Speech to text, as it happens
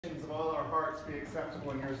of all our hearts be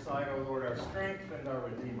acceptable in your sight, O Lord, our strength and our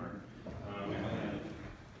Redeemer. Amen.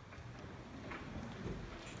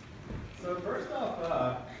 So first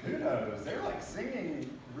off, kudos. They're like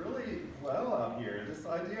singing really well out here. This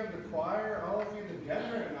idea of the choir, all of you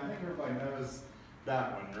together, and I think everybody knows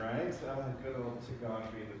that one, right? Good old to God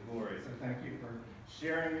be the glory. So thank you for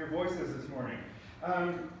sharing your voices this morning.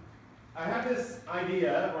 I had this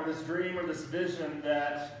idea, or this dream, or this vision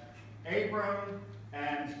that Abram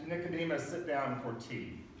and Nicodemus sit down for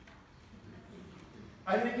tea.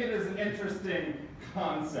 I think it is an interesting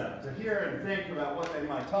concept to hear and think about what they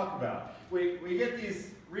might talk about. We get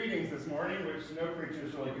these readings this morning, which no preacher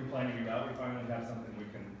is really complaining about. We finally have something we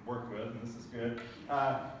can work with, and this is good.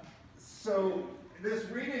 So this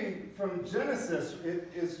reading from Genesis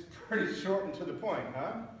is pretty short and to the point,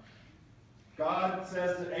 huh? God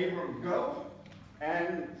says to Abram, go,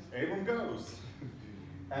 and Abram goes.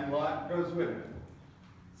 And Lot goes with him.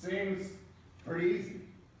 Seems pretty easy,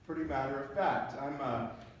 pretty matter of fact. I'm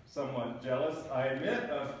somewhat jealous, I admit,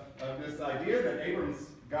 of this idea that Abram's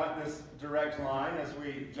got this direct line, as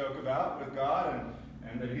we joke about, with God,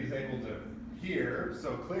 and that he's able to hear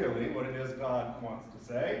so clearly what it is God wants to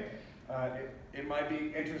say. It might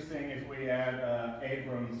be interesting if we add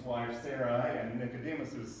Abram's wife Sarai and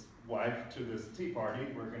Nicodemus's wife to this tea party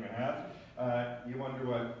we're going to have. You wonder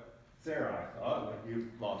what Sarai thought. Like, you've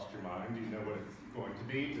lost your mind. You know what it's going to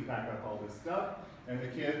be to pack up all this stuff and the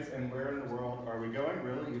kids, and where in the world are we going?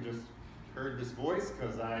 Really? You just heard this voice?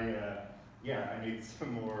 Because I need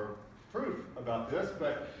some more proof about this.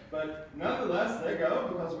 But nonetheless, they go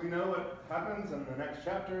because we know what happens in the next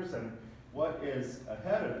chapters and what is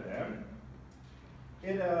ahead of them.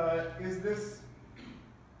 It is this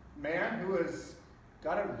man who has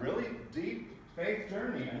got a really deep faith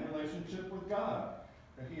journey and relationship with God.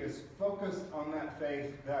 That he is focused on that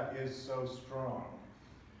faith that is so strong.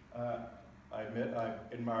 I admit I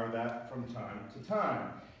admire that from time to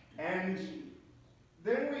time. And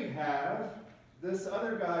then we have this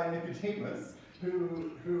other guy, Nicodemus,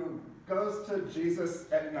 who goes to Jesus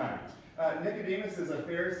at night. Nicodemus is a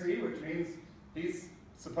Pharisee, which means he's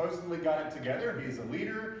supposedly got it together. He's a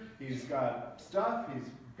leader. He's got stuff.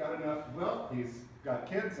 He's got enough wealth. He's got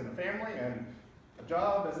kids and a family and a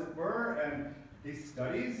job, as it were, and he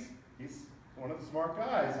studies. He's one of the smart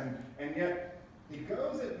guys, and yet he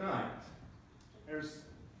goes at night. There's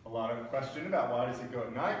a lot of question about why does he go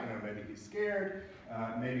at night. You know, maybe he's scared.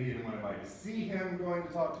 Maybe he didn't want anybody to see him going to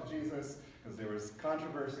talk to Jesus because there was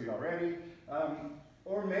controversy already.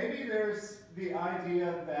 Or maybe there's the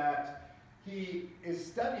idea that he is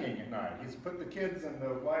studying at night. He's put the kids and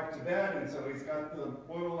the wife to bed, and so he's got the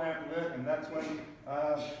oil lamp lit, and that's when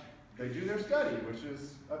they do their study, which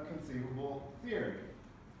is a conceivable theory.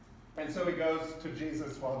 And so he goes to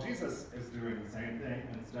Jesus while Jesus is doing the same thing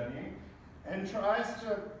and studying, and tries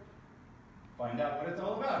to find out what it's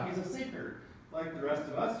all about. He's a seeker, like the rest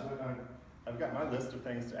of us. I've got my list of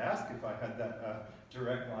things to ask if I had that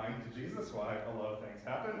direct line to Jesus, why a lot of things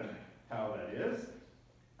happen and how that is.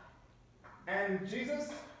 And Jesus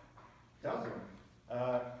tells him,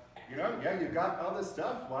 you've got all this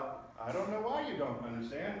stuff. What? I don't know why you don't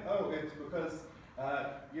understand. Oh, it's because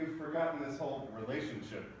you've forgotten this whole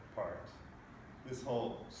relationship part, this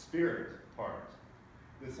whole spirit part,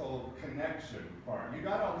 this whole connection part. You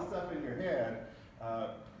got all the stuff in your head,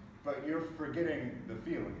 but you're forgetting the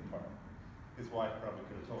feeling part. His wife probably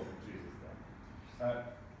could have told him Jesus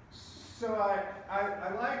that. So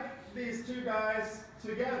I like these two guys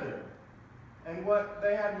together and what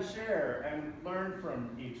they had to share and learn from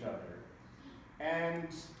each other. And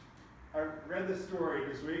I read this story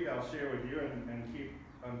this week I'll share with you and keep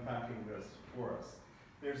unpacking this for us.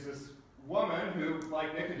 There's this woman who,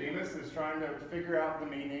 like Nicodemus, is trying to figure out the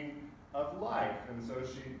meaning of life. And so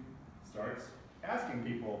she starts asking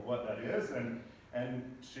people what that is. And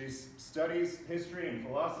she studies history and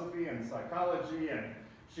philosophy and psychology, and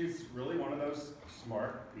she's really one of those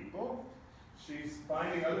smart people. She's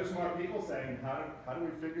finding other smart people saying, how do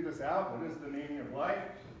we figure this out? What is the meaning of life?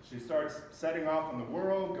 She starts setting off in the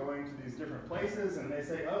world, going to these different places, and they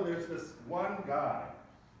say, oh, there's this one guy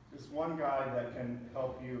that can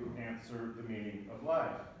help you answer the meaning of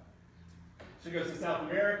life. She goes to South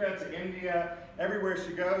America, to India. Everywhere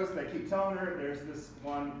she goes, they keep telling her there's this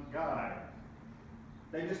one guy.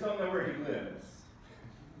 They just don't know where he lives.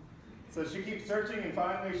 So she keeps searching, and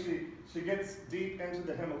finally she gets deep into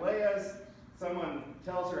the Himalayas. Someone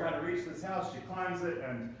tells her how to reach this house. She climbs it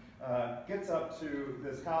and gets up to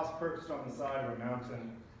this house perched on the side of a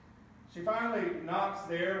mountain. She finally knocks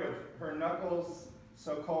there with her knuckles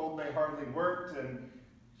so cold they hardly worked, and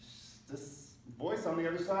this voice on the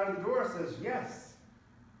other side of the door says, yes.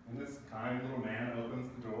 And this kind little man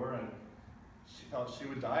opens the door, and she thought she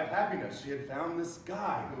would die of happiness. She had found this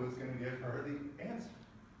guy who was going to give her the answer.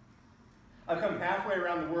 I've come halfway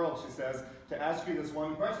around the world, she says, to ask you this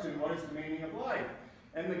one question: what is the meaning of life?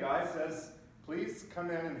 And the guy says, please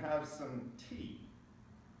come in and have some tea.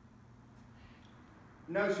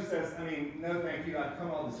 No, she says, no thank you, I've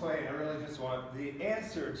come all this way and I really just want the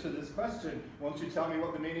answer to this question. Won't you tell me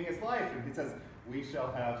what the meaning is life? And he says, we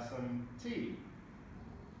shall have some tea.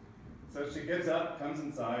 So she gets up, comes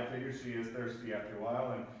inside, figures she is thirsty after a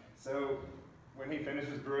while, and so when he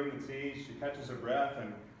finishes brewing the tea, she catches her breath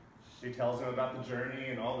and she tells him about the journey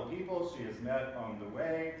and all the people she has met on the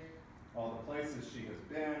way, all the places she has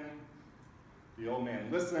been. The old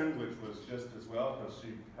man listened, which was just as well because she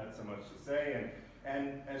had so much to say,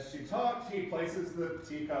 and as she talked, he places the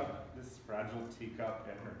teacup, this fragile teacup,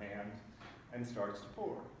 in her hand and starts to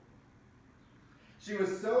pour. She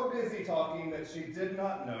was so busy talking that she did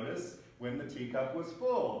not notice when the teacup was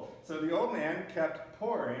full. So the old man kept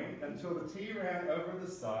pouring until the tea ran over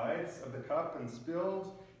the sides of the cup and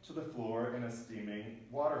spilled to the floor in a steaming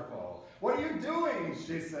waterfall. What are you doing?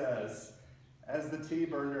 She says, as the tea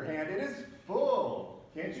burned her hand. It is full.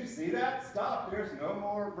 Can't you see that? Stop, there's no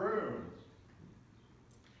more room.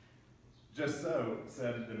 Just so,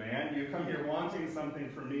 said the man, you come here wanting something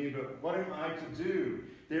from me, but what am I to do?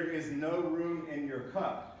 There is no room in your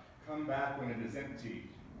cup. Come back when it is empty,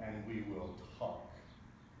 and we will talk.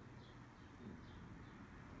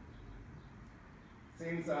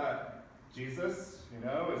 Seems Jesus,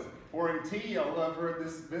 is pouring tea all over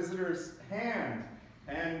this visitor's hand,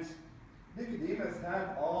 and Nicodemus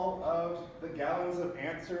had all of the gallons of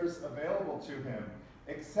answers available to him,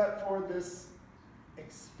 except for this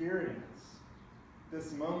experience,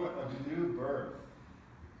 this moment of new birth.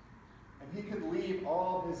 And he could leave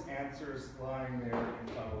all his answers lying there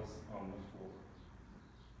in puddles on the floor.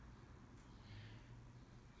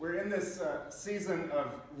 We're in this season of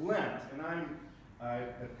Lent, and I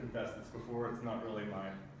have confessed this before, it's not really my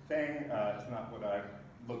thing, it's not what I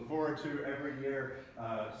look forward to every year,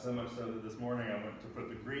 so much so that this morning I went to put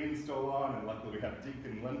the green stole on, and luckily we have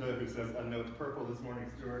Deacon Linda who says, I know it's purple this morning,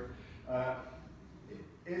 Stuart.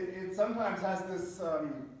 It sometimes has this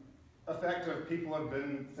effect of people have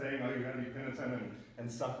been saying, oh, you're going to be penitent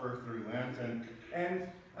and suffer through Lent, and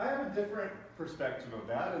I have a different perspective of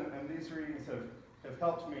that, and these readings have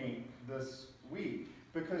helped me this week,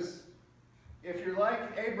 because if you're like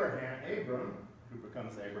Abram, who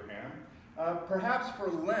becomes Abraham, perhaps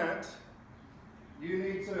for Lent, you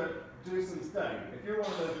need to do some study. If you're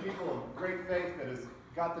one of those people of great faith that has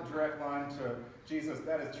got the direct line to Jesus,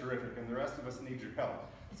 that is terrific, and the rest of us need your help.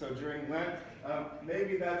 So during Lent,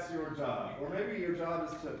 maybe that's your job, or maybe your job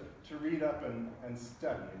is to read up and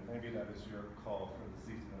study, and maybe that is your call for the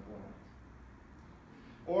season of Lent.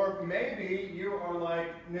 Or maybe you are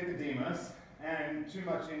like Nicodemus, and too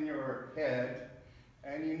much in your head,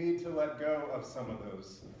 and you need to let go of some of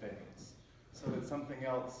those things so that something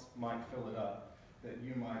else might fill it up, that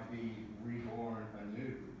you might be reborn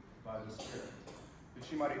anew by the Spirit,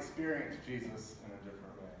 that you might experience Jesus in a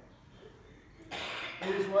different way.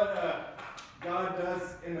 It is what God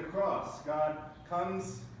does in the cross. God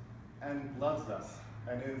comes and loves us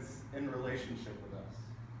and is in relationship with us.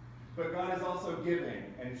 But God is also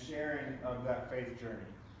giving and sharing of that faith journey,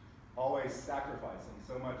 always sacrificing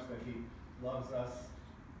so much that he loves us,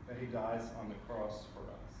 that he dies on the cross for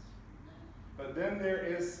us. But then there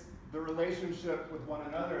is the relationship with one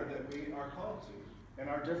another that we are called to, and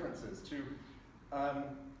our differences, to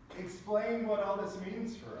explain what all this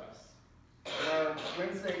means for us. In our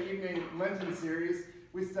Wednesday evening Lenten series,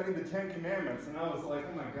 we studied the 10 Commandments, and I was like,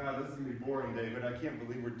 oh my God, this is going to be boring, David. I can't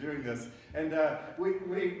believe we're doing this. And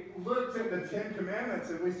we looked at the 10 Commandments,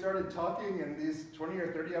 and we started talking, and these 20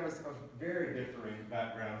 or 30 of us of very differing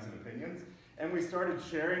backgrounds and opinions, and we started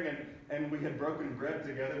sharing, and we had broken bread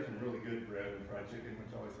together, some really good bread and fried chicken,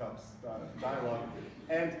 which always helps dialogue.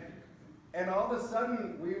 And all of a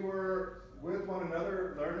sudden, we were with one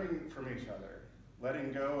another, learning from each other,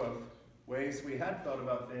 letting go of ways we had thought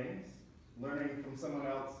about things, learning from someone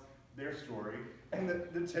else their story, and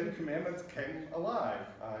the 10 Commandments came alive.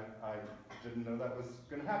 I didn't know that was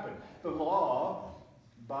going to happen. The law,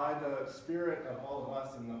 by the Spirit of all of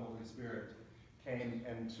us and the Holy Spirit, came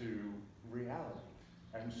into reality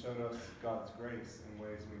and showed us God's grace in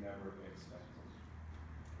ways we never expected.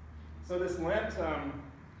 So this Lent,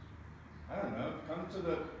 I don't know, come to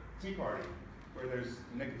the tea party where there's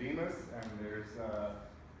Nicodemus and there's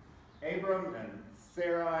Abram and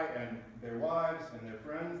Sarai and their wives and their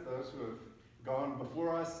friends, those who have gone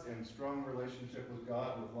before us in strong relationship with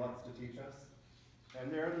God with lots to teach us.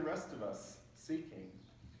 And there are the rest of us seeking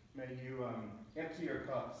May you empty your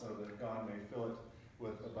cup so that God may fill it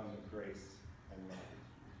with abundant grace and love.